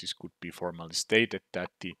hypothesis could be formally stated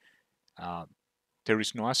that uh, there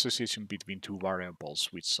is no association between two variables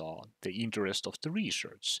which are the interest of the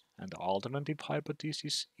research, and the alternative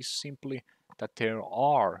hypothesis is simply that there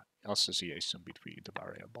are association between the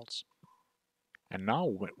variables. And now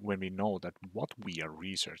when we know that what we are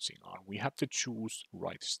researching on, we have to choose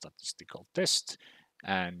right statistical test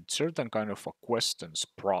and certain kind of questions,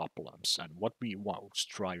 problems, and what we want to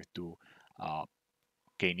strive to uh,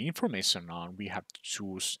 gain information on, we have to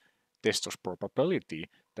choose test of probability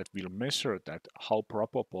that will measure that how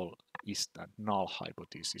probable is that null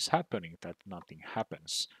hypothesis happening, that nothing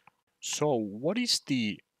happens. So what is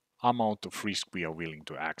the amount of risk we are willing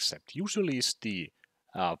to accept? Usually it's the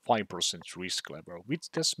 5% risk level,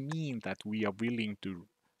 which does mean that we are willing to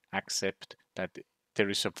accept that there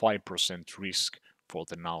is a 5% risk for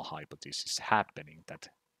the null hypothesis happening, that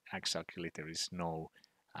exactly there is no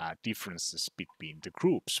differences between the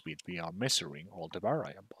groups which we are measuring all the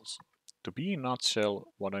variables. To be in a nutshell,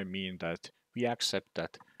 what I mean that we accept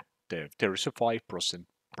that there is a 5%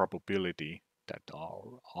 probability that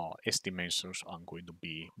our estimations are going to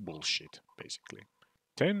be bullshit, basically.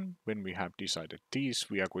 Then, when we have decided this,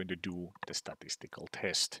 we are going to do the statistical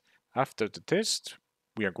test. After the test,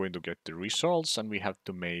 we are going to get the results and we have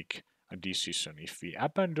to make a decision if we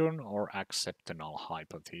abandon or accept the null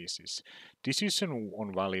hypothesis. Decision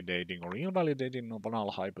on validating or invalidating of a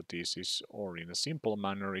null hypothesis, or in a simple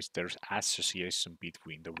manner, is there's association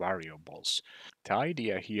between the variables. The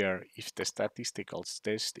idea here, if the statistical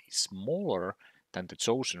test is smaller than the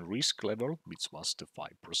chosen risk level, which was the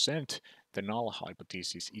 5%, the null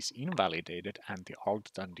hypothesis is invalidated and the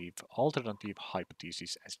alternative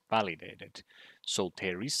hypothesis is validated. So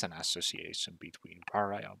there is an association between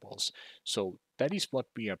variables. So that is what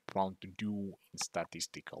we are bound to do in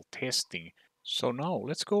statistical testing. So now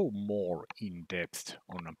let's go more in depth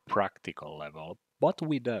on a practical level, but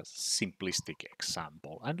with a simplistic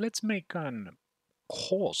example. And let's make an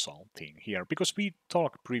causal thing here, because we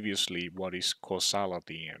talked previously what is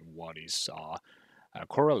causality and what is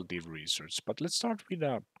correlative research, but let's start with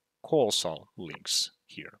causal links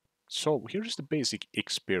here. So here's the basic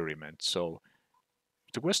experiment. So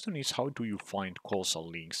the question is, how do you find causal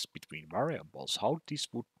links between variables? How this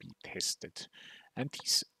would be tested? And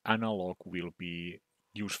this analog will be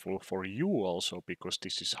useful for you also, because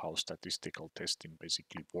this is how statistical testing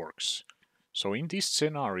basically works. So in this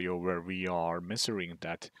scenario where we are measuring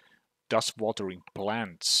that does watering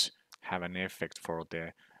plants have an effect for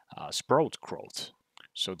the sprout growth?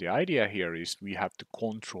 So the idea here is we have to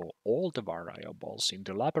control all the variables in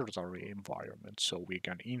the laboratory environment, so we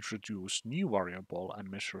can introduce new variable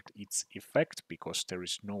and measure its effect, because there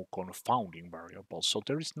is no confounding variable. So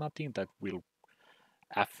there is nothing that will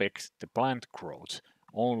affect the plant growth,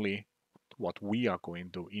 only what we are going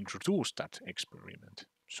to introduce that experiment.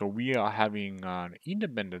 So we are having an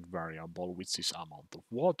independent variable, which is amount of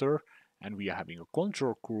water, and we are having a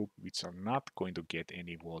control group which are not going to get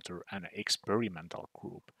any water, and an experimental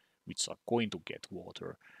group which are going to get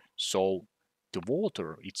water. So the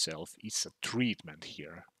water itself is a treatment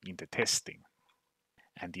here in the testing.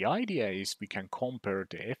 And the idea is we can compare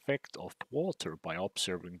the effect of water by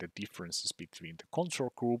observing the differences between the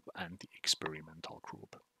control group and the experimental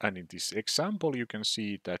group. And in this example, you can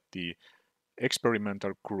see that the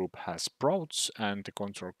experimental group has sprouts and the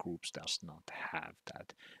control group does not have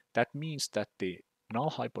that. That means that the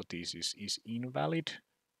null hypothesis is invalid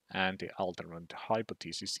and the alternate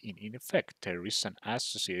hypothesis in effect. There is an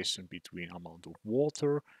association between amount of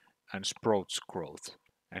water and sprouts growth.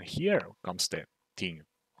 And here comes the thing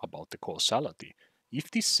about the causality. If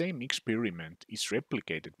this same experiment is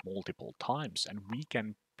replicated multiple times, and we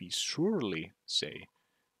can be surely say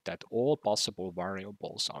that all possible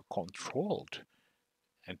variables are controlled,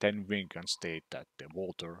 and then we can state that the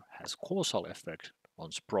water has causal effect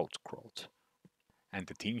on sprout growth. And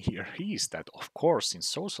the thing here is that, of course, in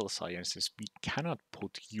social sciences, we cannot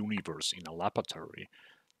put universe in a laboratory.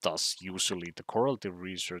 Thus, usually the correlative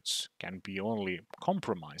research can be only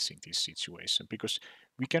compromising this situation because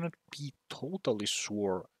we cannot be totally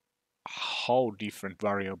sure how different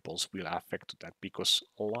variables will affect that, because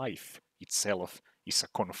life itself is a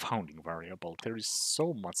confounding variable. There is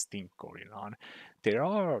so much thing going on. There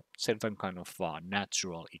are certain kind of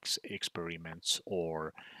natural experiments,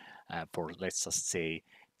 or for, let's just say,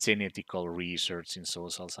 genetical research in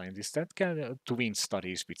social sciences, that can twin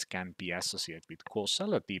studies which can be associated with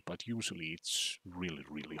causality, but usually it's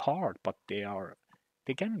really hard, but they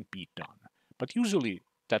can be done. But usually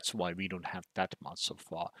that's why we don't have that much of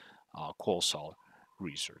causal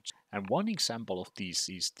research. And one example of this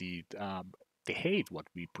is the height, what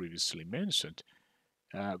we previously mentioned.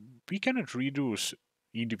 Uh, we cannot reduce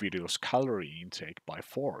individuals' calorie intake by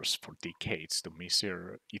force for decades to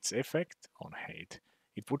measure its effect on height.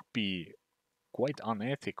 It would be quite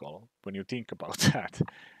unethical when you think about that.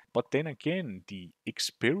 But then again, the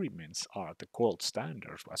experiments are the gold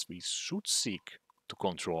standard, as we should seek to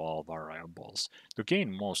control all variables to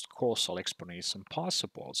gain most causal explanation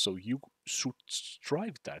possible. So you should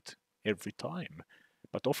strive that every time.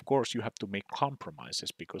 But of course, you have to make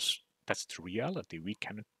compromises because that's the reality. We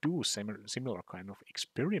cannot do similar kind of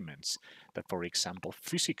experiments that, for example,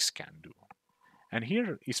 physics can do. And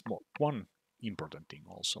here is one important thing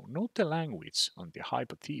also. Note the language on the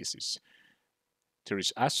hypothesis. There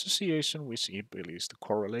is association, which implies the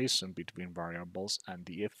correlation between variables, and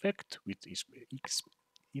the effect, which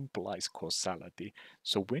implies causality.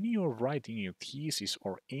 So when you're writing your thesis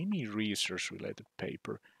or any research related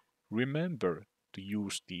paper, remember to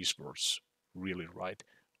use these words really right.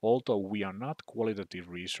 Although we are not qualitative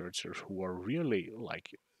researchers who are really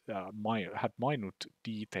like have minute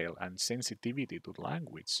detail and sensitivity to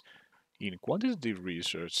language, in quantitative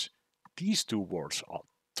research, these two words are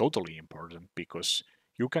totally important because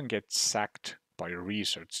you can get sacked by a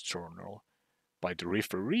research journal, by the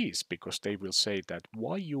referees, because they will say that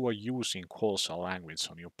why you are using causal language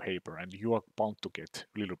on your paper, and you are bound to get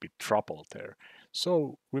a little bit trouble there.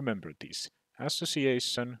 So remember this: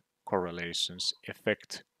 association, correlations,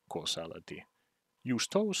 effect, causality. Use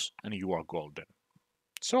those and you are golden.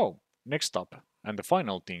 So next up, and the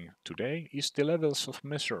final thing today, is the levels of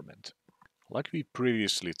measurement. Like we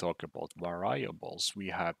previously talked about variables, we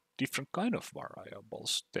have different kind of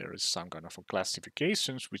variables. There is some kind of a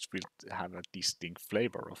classifications which will have a distinct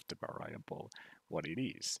flavor of the variable, what it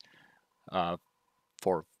is. Uh,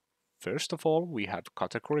 for first of all, we have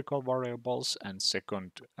categorical variables, and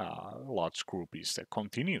second large group is the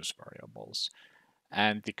continuous variables.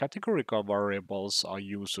 And the categorical variables are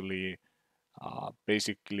usually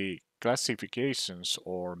basically classifications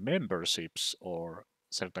or memberships or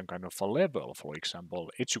certain kind of a level. For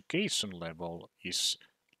example, education level is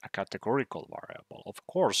a categorical variable. Of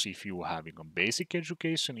course, if you're having a basic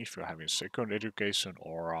education, if you're having second education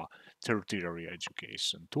or a tertiary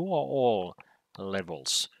education, two are all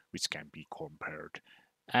levels which can be compared.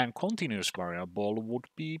 And continuous variable would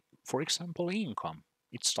be, for example, income.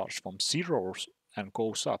 It starts from zeros and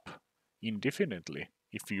goes up indefinitely.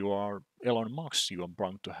 If you are Elon Musk, you are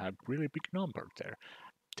bound to have really big number there.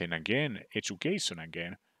 Then again, education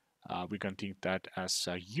again, we can think that as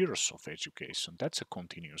years of education. That's a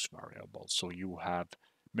continuous variable. So you have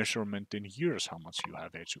measurement in years how much you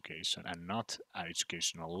have education, and not an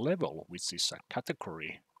educational level, which is a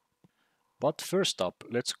category. But first up,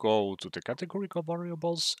 let's go to the categorical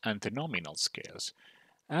variables and the nominal scales.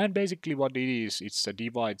 And basically what it is, it's a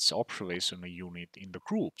divides observational unit in the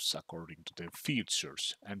groups according to the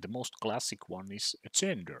features. And the most classic one is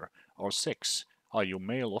gender or sex. Are you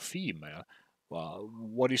male or female?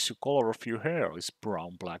 What is the color of your hair? Is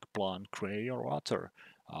brown, black, blonde, gray, or other?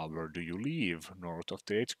 Where do you live? North of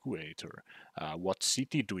the equator. What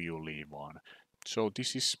city do you live on? So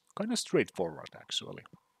this is kind of straightforward actually.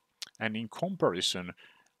 And in comparison,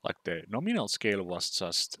 like the nominal scale was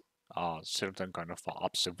just certain kind of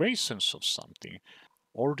observations of something.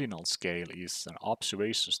 Ordinal scale is an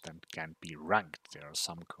observations that can be ranked. They are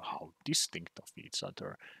somehow distinct of each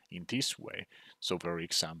other in this way. So, for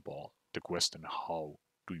example, the question, how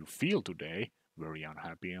do you feel today? Very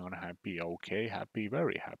unhappy, unhappy, okay, happy,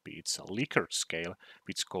 very happy. It's a Likert scale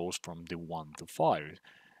which goes from the 1 to 5.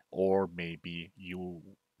 Or maybe you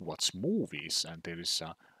watch movies and there is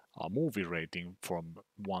a movie rating from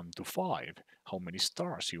 1 to 5. How many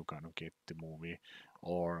stars you gonna get the movie,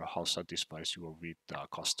 or how satisfied you are with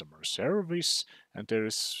customer service, and there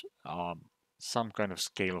is some kind of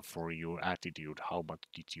scale for your attitude. How much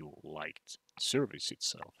did you like service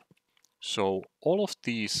itself? So all of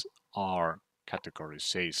these are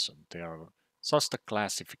categorization. They are just the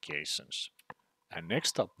classifications. And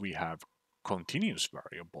next up we have continuous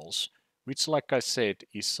variables, which like I said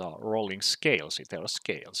is rolling scales. There are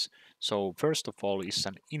scales. So first of all is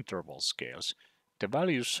an interval scales. The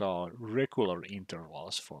values are regular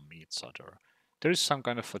intervals from each other. There is some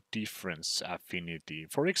kind of a difference affinity.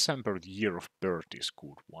 For example, the year of birth is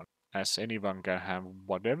good one, as anyone can have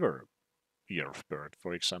whatever year of birth.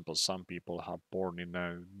 For example, some people have born in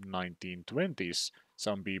the 1920s,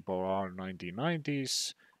 some people are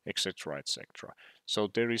 1990s, etc., etc. So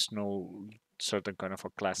there is no certain kind of a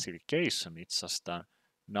classification. It's just a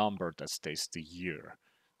number that states the year.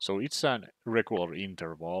 So it's a regular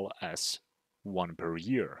interval as one per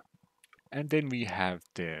year. And then we have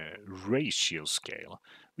the ratio scale,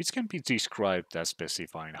 which can be described as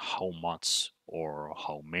specifying how much or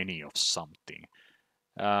how many of something,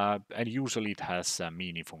 and usually it has a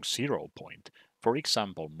meaning from 0 point. For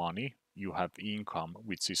example, money, you have income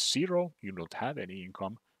which is zero, you don't have any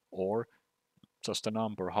income, or just a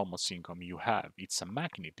number, how much income you have. It's a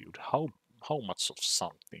magnitude, how much of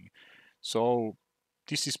something. So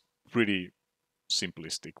this is pretty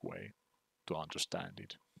simplistic way to understand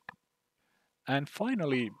it. And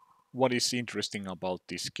finally, what is interesting about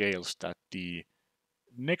these scales that the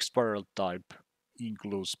next variable type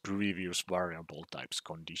includes previous variable types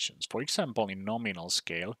conditions. For example, in nominal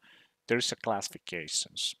scale, there is a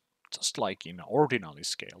classifications, just like in ordinary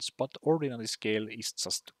scales, but ordinary scale is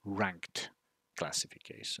just ranked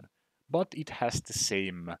classification. But it has the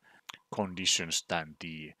same conditions than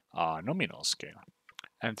the nominal scale.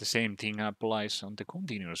 And the same thing applies on the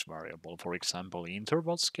continuous variable. For example,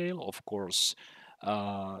 interval scale, of course,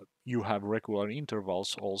 you have regular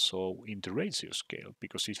intervals also in the ratio scale,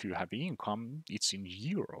 because if you have income, it's in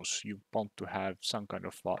euros. You want to have some kind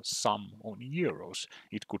of sum on euros.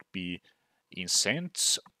 It could be in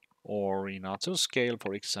cents or in other scale,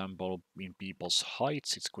 for example, in people's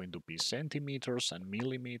heights, it's going to be centimeters and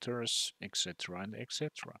millimeters, etc. and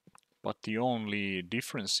etc. But the only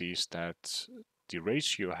difference is that the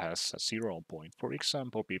ratio has a 0 point. For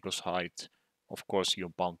example, people's height, of course, you're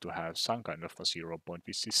bound to have some kind of a 0 point,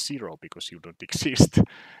 which is zero because you don't exist.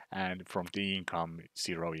 And from the income,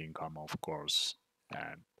 zero income, of course.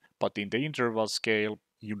 And, but in the interval scale,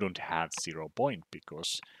 you don't have 0 point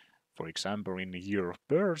because, for example, in the year of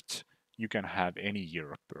birth, you can have any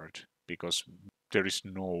year of birth because there is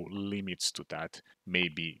no limits to that.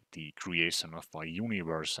 Maybe the creation of a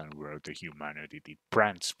universe and where the humanity did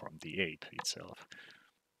branch from the ape itself.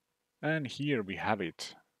 And here we have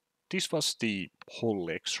it. This was the whole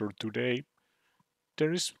lecture today.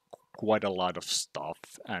 There is quite a lot of stuff,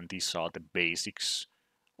 and these are the basics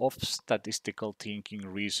of statistical thinking,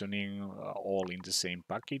 reasoning, all in the same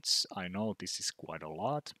package. I know this is quite a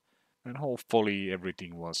lot, and hopefully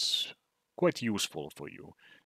everything was quite useful for you.